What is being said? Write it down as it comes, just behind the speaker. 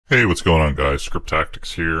Hey, what's going on, guys? Script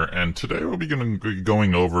Tactics here, and today we'll be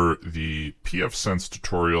going over the pfSense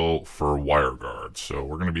tutorial for Wireguard. So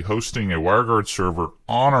we're going to be hosting a Wireguard server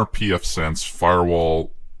on our pfSense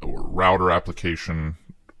firewall or router application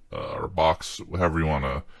or box, however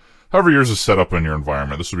yours is set up in your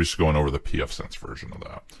environment. This will be just going over the pfSense version of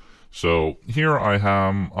that. So here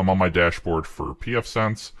I'm on my dashboard for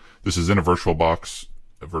pfSense. This is in a VirtualBox,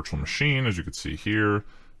 a virtual machine, as you can see here.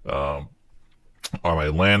 On my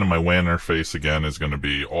LAN and my WAN interface, again, is going to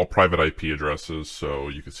be all private IP addresses. So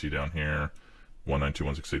you can see down here,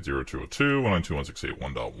 192.168.0.202,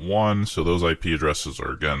 192.168.1.1. So those IP addresses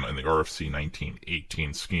are, again, in the RFC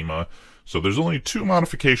 1918 schema. So there's only two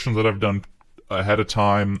modifications that I've done ahead of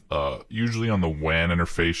time. Usually on the WAN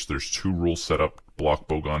interface, there's two rules set up, block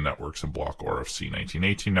Bogon networks and block RFC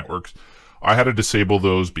 1918 networks. I had to disable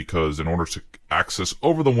those because in order to access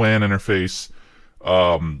over the WAN interface,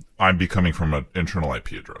 I'm be coming from an internal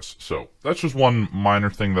IP address. So that's just one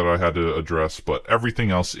minor thing that I had to address, but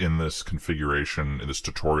everything else in this configuration, in this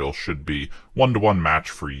tutorial, should be one-to-one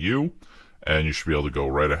match for you, and you should be able to go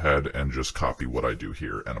right ahead and just copy what I do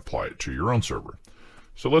here and apply it to your own server.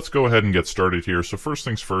 So let's go ahead and get started here. So first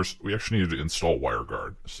things first, we actually need to install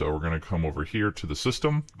Wireguard. So we're going to come over here to the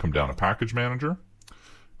system, come down to Package Manager,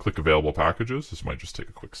 click Available Packages. This might just take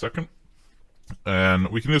a quick second. And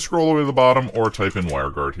we can just scroll all the way to the bottom or type in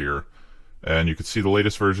Wireguard here. And you can see the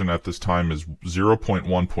latest version at this time is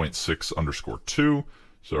 0.1.6_2.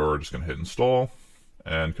 So we're just going to hit install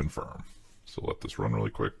and confirm. So let this run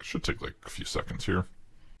really quick. Should take like a few seconds here.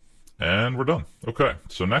 And we're done. Okay,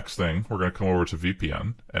 so next thing, we're going to come over to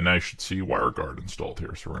VPN. And now you should see Wireguard installed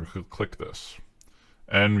here. So we're going to click this.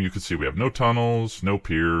 And you can see we have no tunnels, no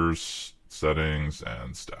peers, settings,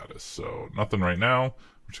 and status. So nothing right now.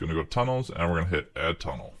 We're just going to go to tunnels, and we're going to hit add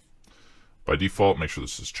tunnel. By default, make sure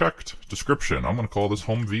this is checked. Description, I'm going to call this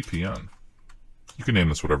home VPN. You can name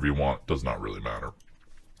this whatever you want, does not really matter.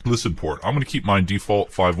 Listen port, I'm going to keep mine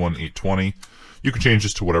default 51820. You can change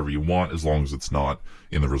this to whatever you want as long as it's not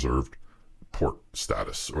in the reserved port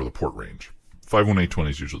status or the port range.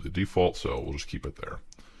 51820 is usually the default, so we'll just keep it there.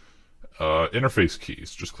 Interface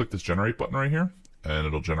keys, just click this generate button right here, and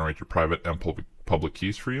it'll generate your private and public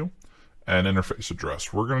keys for you. And interface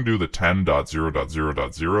address. We're going to do the 10.0.0.0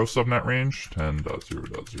 subnet range,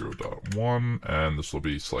 10.0.0.1, and this will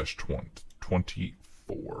be /24.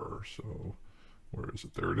 So where is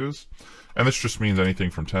it? There it is. And this just means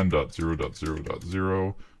anything from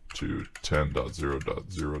 10.0.0.0 to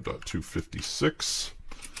 10.0.0.256.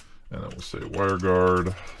 And then we'll say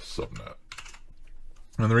WireGuard subnet.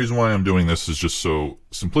 And the reason why I'm doing this is just so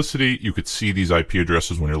simplicity. You could see these IP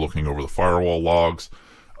addresses when you're looking over the firewall logs.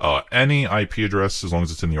 Any IP address, as long as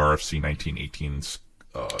it's in the RFC 1918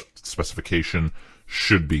 specification,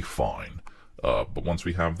 should be fine. But once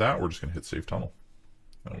we have that, we're just going to hit Save Tunnel.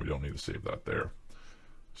 And we don't need to save that there.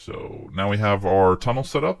 So now we have our tunnel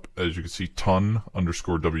set up. As you can see,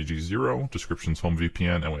 ton_WG0, description's home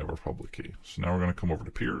VPN, and we have our public key. So now we're going to come over to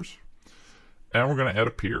peers, and we're going to add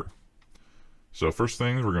a peer. So first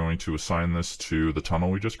thing, we're going to assign this to the tunnel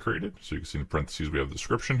we just created. So you can see in the parentheses, we have the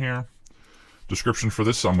description here. Description for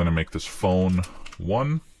this, I'm going to make this phone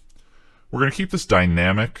 1. We're going to keep this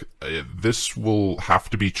dynamic. This will have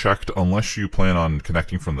to be checked unless you plan on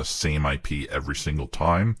connecting from the same IP every single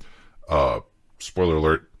time. Spoiler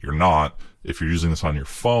alert, you're not. If you're using this on your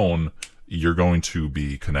phone, you're going to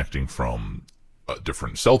be connecting from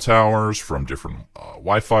different cell towers, from different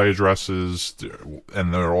Wi-Fi addresses,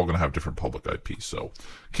 and they're all going to have different public IPs. So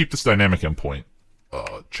keep this dynamic endpoint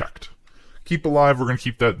checked. Keep alive, we're going to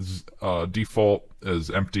keep that default as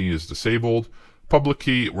empty as disabled. Public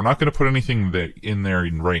key, we're not going to put anything in there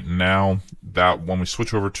right now. That when we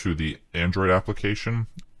switch over to the Android application,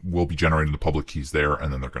 we'll be generating the public keys there,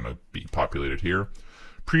 and then they're going to be populated here.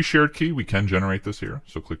 Pre-shared key, we can generate this here,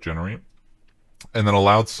 so click generate. And then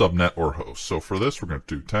allowed subnet or host. So for this, we're going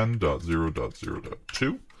to do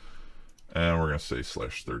 10.0.0.2, and we're going to say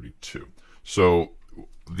 /32. So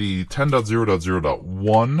the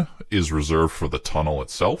 10.0.0.1 is reserved for the tunnel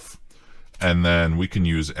itself, and then we can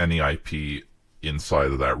use any IP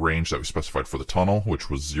inside of that range that we specified for the tunnel, which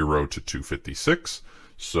was 0 to 256.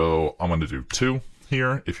 So I'm going to do 2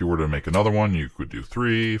 here. If you were to make another one, you could do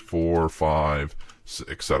 3, 4, 5,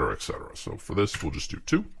 etc., etc. So for this, we'll just do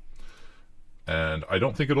 2. And I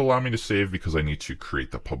don't think it'll allow me to save because I need to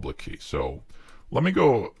create the public key. So let me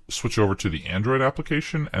go switch over to the Android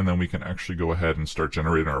application, and then we can actually go ahead and start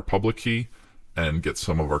generating our public key and get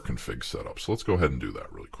some of our configs set up. So let's go ahead and do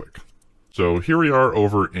that really quick. So here we are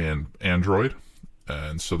over in Android.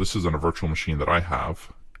 And so this is on a virtual machine that I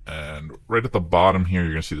have. And right at the bottom here,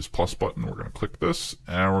 you're going to see this plus button. We're going to click this,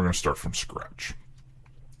 and we're going to start from scratch.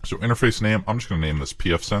 So interface name, I'm just going to name this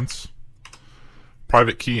pfSense.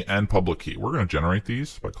 Private key and public key. We're going to generate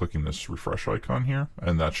these by clicking this refresh icon here,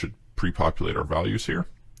 and that should pre-populate our values here.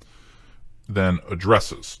 Then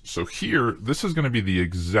addresses. So here, this is going to be the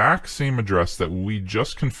exact same address that we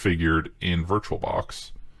just configured in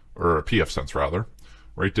VirtualBox, or pfSense rather.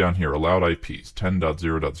 Right down here, allowed IPs,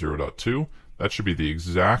 10.0.0.2. That should be the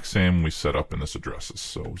exact same we set up in this addresses.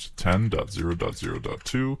 So it's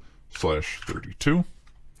 10.0.0.2/32.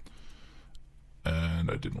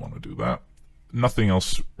 And I didn't want to do that. Nothing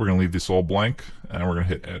else. We're going to leave this all blank, and we're going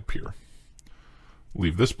to hit add peer.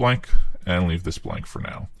 Leave this blank, and leave this blank for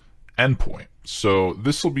now. Endpoint. So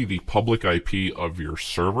this will be the public IP of your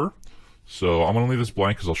server. So I'm going to leave this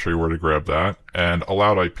blank because I'll show you where to grab that. And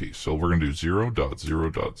allowed IP. So we're going to do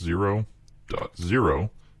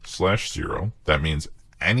 0.0.0.0/0. That means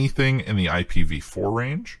anything in the IPv4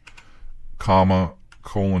 range, comma,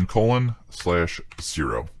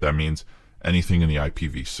 :/0. That means anything in the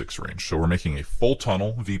IPv6 range. So we're making a full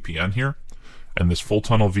tunnel VPN here. And this full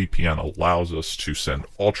tunnel VPN allows us to send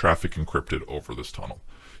all traffic encrypted over this tunnel.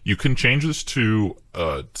 You can change this to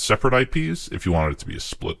separate IPs if you wanted it to be a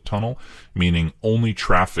split tunnel, meaning only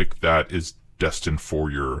traffic that is destined for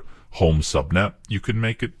your home subnet. You can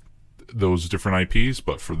make it those different IPs,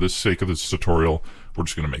 but for the sake of this tutorial, we're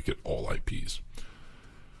just going to make it all IPs.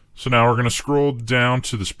 So now we're going to scroll down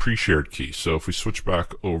to this pre-shared key. So if we switch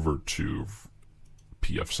back over to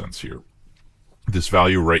pfSense here, this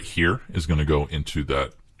value right here is going to go into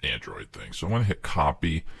that Android thing. So I'm going to hit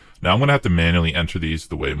copy. Now I'm going to have to manually enter these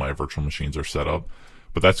the way my virtual machines are set up,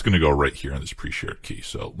 but that's going to go right here in this pre-shared key.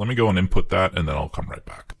 So let me go and input that, and then I'll come right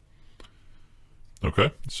back.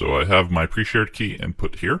 Okay, so I have my pre-shared key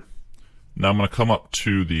input here. Now I'm going to come up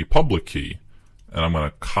to the public key, and I'm going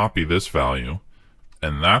to copy this value,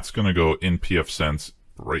 and that's going to go in pfSense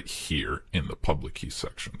right here in the public key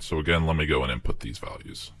section. So again, let me go and input these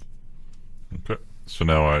values. Okay, so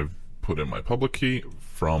now I've put in my public key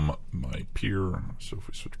from my peer. So if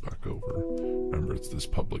we switch back over, remember it's this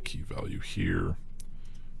public key value here,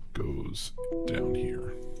 goes down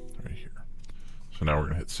here, right here. So now we're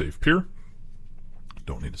going to hit save peer.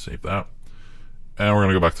 Don't need to save that. And we're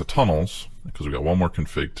going to go back to tunnels because we got one more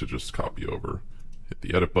config to just copy over. Hit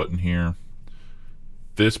the edit button here.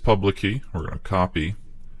 This public key we're going to copy,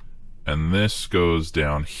 and this goes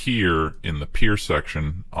down here in the peer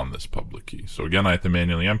section on this public key. So again, I have to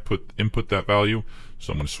manually input that value.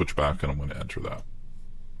 So I'm going to switch back and I'm going to enter that.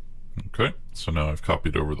 Okay, so now I've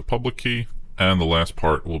copied over the public key, and the last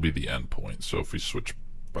part will be the endpoint. So if we switch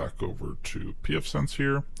back over to pfSense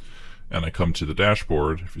here, and I come to the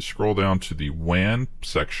dashboard, if you scroll down to the WAN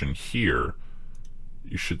section here,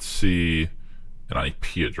 you should see an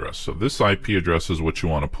IP address. So this IP address is what you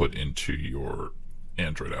want to put into your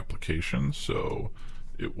Android application. So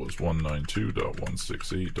it was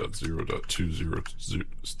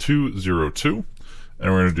 192.168.0.202,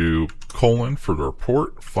 and we're going to do : for the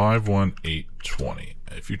port 51820.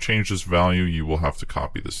 If you change this value, you will have to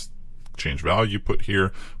copy this change value you put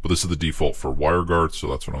here, but this is the default for Wireguard, so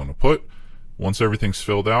that's what I'm going to put. Once everything's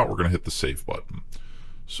filled out, we're going to hit the save button.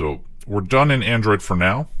 So we're done in Android for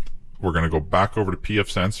now. We're going to go back over to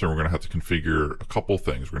pfSense, and we're going to have to configure a couple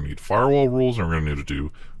things. We're going to need firewall rules, and we're going to need to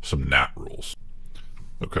do some NAT rules.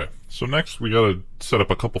 Okay, so next we got to set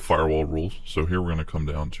up a couple firewall rules. So here we're going to come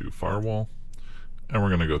down to firewall, and we're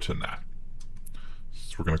going to go to NAT.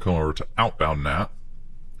 So we're going to come over to outbound NAT,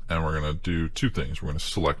 and we're going to do two things. We're going to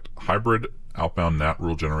select hybrid outbound NAT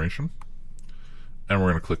rule generation, and we're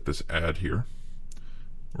going to click this add here.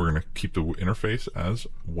 We're going to keep the interface as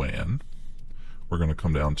WAN. We're going to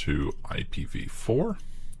come down to IPv4.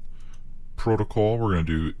 Protocol, we're going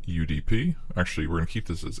to do UDP. Actually, we're going to keep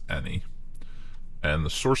this as any. And the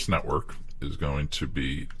source network is going to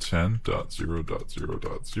be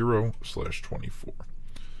 10.0.0.0/24.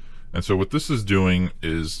 And so what this is doing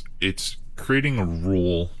is it's creating a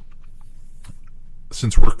rule.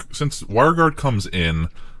 Since WireGuard comes in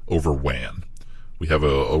over WAN, we have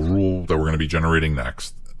a rule that we're going to be generating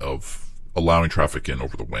next of allowing traffic in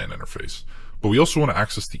over the WAN interface. But we also want to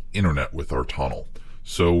access the internet with our tunnel.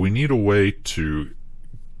 So we need a way to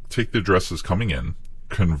take the addresses coming in,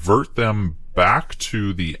 convert them back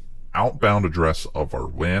to the outbound address of our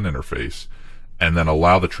WAN interface, and then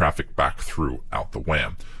allow the traffic back through out the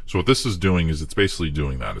WAN. So what this is doing is it's basically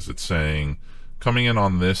doing that. Is it's saying, coming in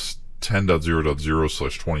on this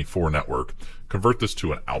 10.0.0/24 network, convert this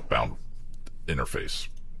to an outbound interface,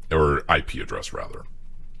 or IP address rather.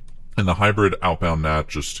 And the hybrid outbound NAT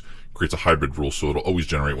just creates a hybrid rule, so it'll always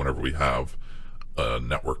generate whenever we have a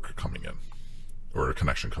network coming in, or a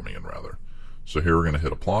connection coming in rather. So here we're going to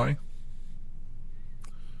hit apply,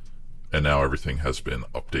 and now everything has been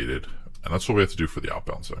updated, and that's what we have to do for the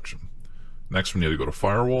outbound section. Next, we need to go to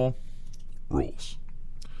firewall rules.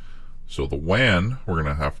 So the WAN, we're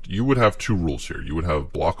going to have, you would have two rules here. You would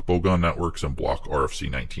have block Bogon networks and block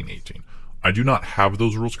RFC 1918. I do not have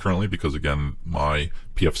those rules currently because, again, my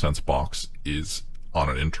pfSense box is on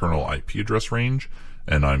an internal IP address range,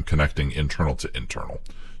 and I'm connecting internal to internal.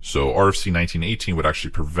 So RFC 1918 would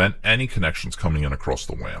actually prevent any connections coming in across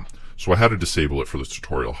the WAN. So I had to disable it for this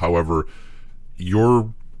tutorial. However,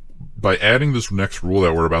 by adding this next rule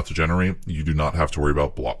that we're about to generate, you do not have to worry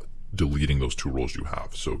about deleting those two rules you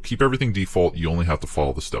have. So keep everything default. You only have to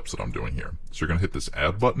follow the steps that I'm doing here. So you're going to hit this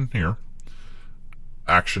add button here.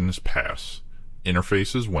 Action is pass.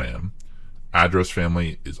 Interface is WAN. Address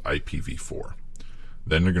family is IPv4.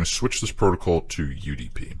 Then you're going to switch this protocol to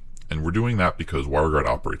UDP. And we're doing that because WireGuard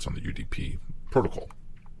operates on the UDP protocol.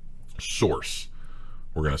 Source,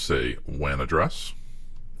 we're going to say WAN address.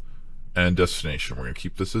 And destination, we're going to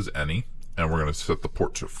keep this as any. And we're going to set the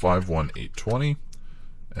port to 51820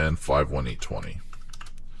 and 51820.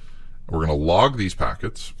 We're going to log these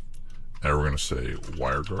packets. And we're going to say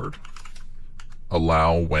WireGuard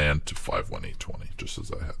allow WAN to 51820, just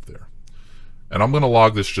as I have there. And I'm going to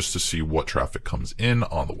log this just to see what traffic comes in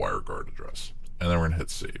on the WireGuard address. And then we're going to hit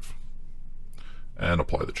save and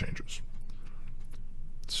apply the changes.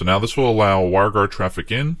 So now this will allow WireGuard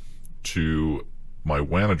traffic in to my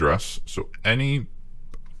WAN address. So anything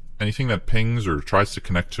that pings or tries to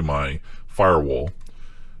connect to my firewall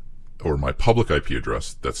or my public IP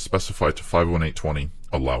address that's specified to 51820,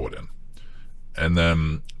 allow it in. And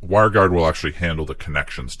then WireGuard will actually handle the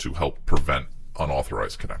connections to help prevent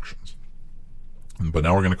unauthorized connections. But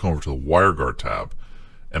now we're going to come over to the WireGuard tab,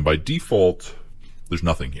 and by default, there's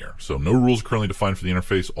nothing here. So no rules currently defined for the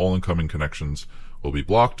interface. All incoming connections will be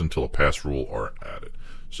blocked until a pass rule are added.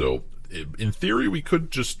 So in theory, we could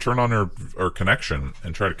just turn on our connection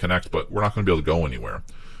and try to connect, but we're not going to be able to go anywhere.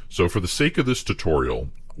 So for the sake of this tutorial,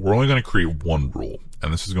 we're only going to create one rule,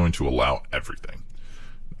 and this is going to allow everything.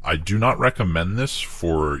 I do not recommend this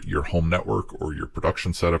for your home network or your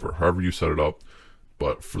production setup or however you set it up.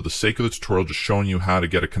 But for the sake of the tutorial, just showing you how to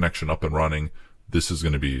get a connection up and running, this is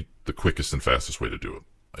going to be the quickest and fastest way to do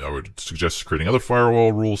it. I would suggest creating other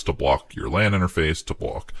firewall rules to block your LAN interface, to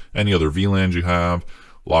block any other VLANs you have,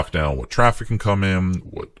 lock down what traffic can come in,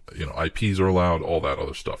 what IPs are allowed, all that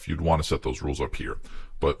other stuff. You'd want to set those rules up here.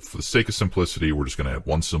 But for the sake of simplicity, we're just going to add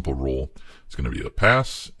one simple rule. It's going to be a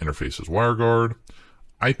pass, interface is WireGuard,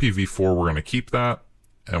 IPv4, we're going to keep that,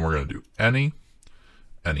 and we're going to do any,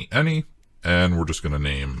 and we're just going to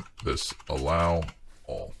name this allow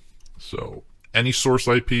all. So any source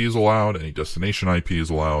IP is allowed, any destination IP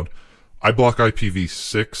is allowed. I block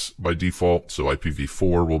IPv6 by default, so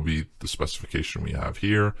IPv4 will be the specification we have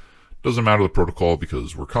here. Doesn't matter the protocol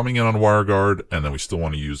because we're coming in on WireGuard, and then we still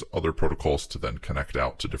want to use other protocols to then connect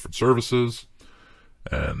out to different services.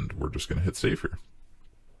 And we're just going to hit save here.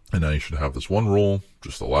 And now you should have this one rule,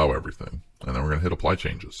 just allow everything. And then we're going to hit apply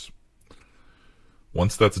changes.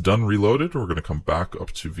 Once that's done reloaded, we're going to come back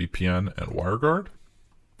up to VPN and WireGuard.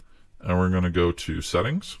 And we're going to go to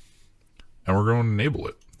settings. And we're going to enable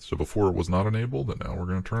it. So before it was not enabled, and now we're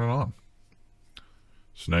going to turn it on.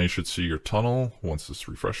 So now you should see your tunnel once this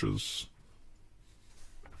refreshes.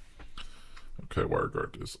 Okay,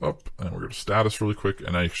 WireGuard is up. And we're going to status really quick.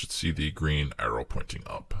 And now you should see the green arrow pointing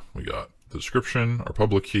up. We got the description, our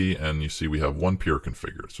public key, and you see we have one peer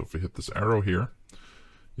configured. So if we hit this arrow here,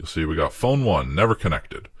 you'll see we got phone 1, never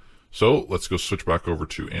connected. So let's go switch back over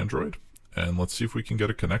to Android, and let's see if we can get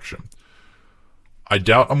a connection. I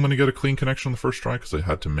doubt I'm going to get a clean connection on the first try because I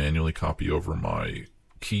had to manually copy over my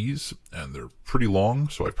keys, and they're pretty long,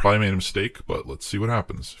 so I probably made a mistake, but let's see what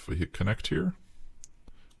happens. If we hit connect here,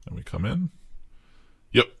 and we come in.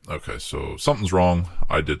 Yep, okay, so something's wrong.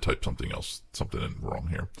 I did type something else, something wrong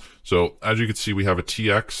here. So as you can see, we have a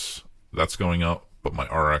TX, that's going up, but my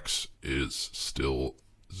RX is still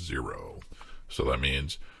 0. So that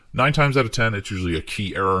means 9 times out of 10, it's usually a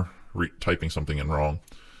key error, typing something in wrong.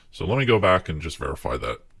 So let me go back and just verify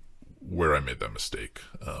that where I made that mistake.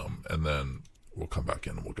 And then we'll come back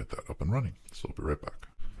in and we'll get that up and running. So I'll be right back.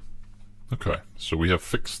 Okay, so we have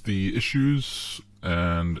fixed the issues.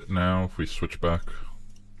 And now if we switch back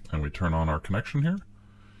and we turn on our connection here,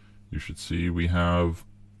 you should see we have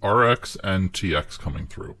RX and TX coming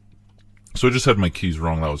through. So I just had my keys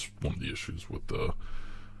wrong. That was one of the issues with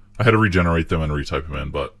I had to regenerate them and retype them in,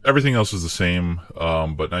 but everything else is the same.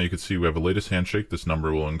 But now you can see we have a latest handshake. This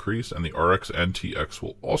number will increase, and the RX and TX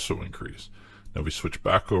will also increase. Now, if we switch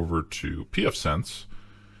back over to pfSense,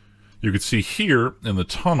 you can see here in the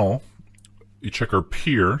tunnel, you check our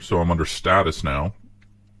peer, so I'm under status now.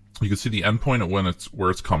 You can see the endpoint at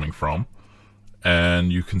where it's coming from,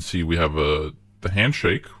 and you can see we have the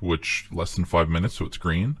handshake, which less than 5 minutes, so it's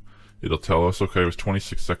green. It'll tell us, okay, it was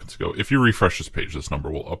 26 seconds ago. If you refresh this page, this number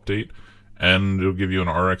will update, and it'll give you an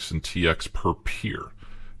RX and TX per peer.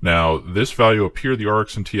 Now, this value up here, the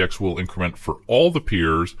RX and TX, will increment for all the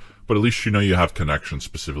peers, but at least you know you have connections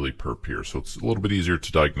specifically per peer. So it's a little bit easier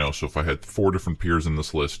to diagnose. So if I had 4 different peers in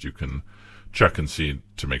this list, you can check and see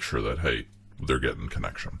to make sure that, hey, they're getting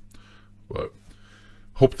connection. But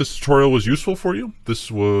hope this tutorial was useful for you. This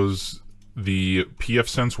was the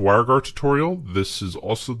pfSense WireGuard tutorial. This is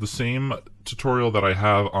also the same tutorial that I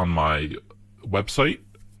have on my website,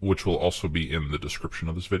 which will also be in the description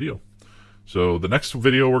of this video. So the next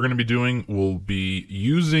video we're going to be doing will be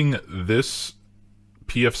using this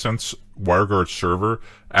pfSense WireGuard server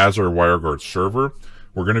as our WireGuard server.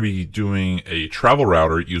 We're going to be doing a travel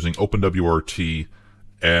router using OpenWRT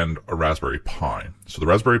and a Raspberry Pi. So the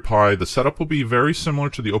Raspberry Pi, the setup will be very similar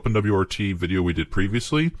to the OpenWRT video we did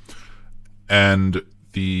previously, and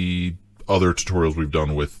the other tutorials we've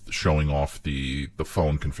done with showing off the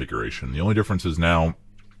phone configuration. The only difference is now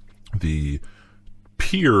the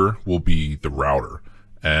peer will be the router,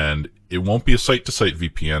 and it won't be a site-to-site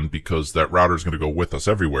VPN because that router is going to go with us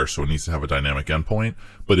everywhere, so it needs to have a dynamic endpoint,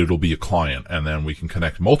 but it'll be a client, and then we can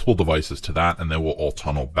connect multiple devices to that, and then we'll all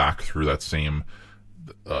tunnel back through that same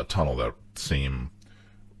tunnel, that same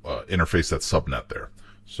interface, that subnet there.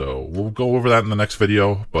 So we'll go over that in the next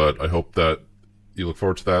video, but I hope that you look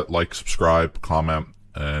forward to that. Like, subscribe, comment,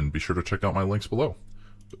 and be sure to check out my links below.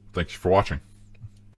 Thank you for watching.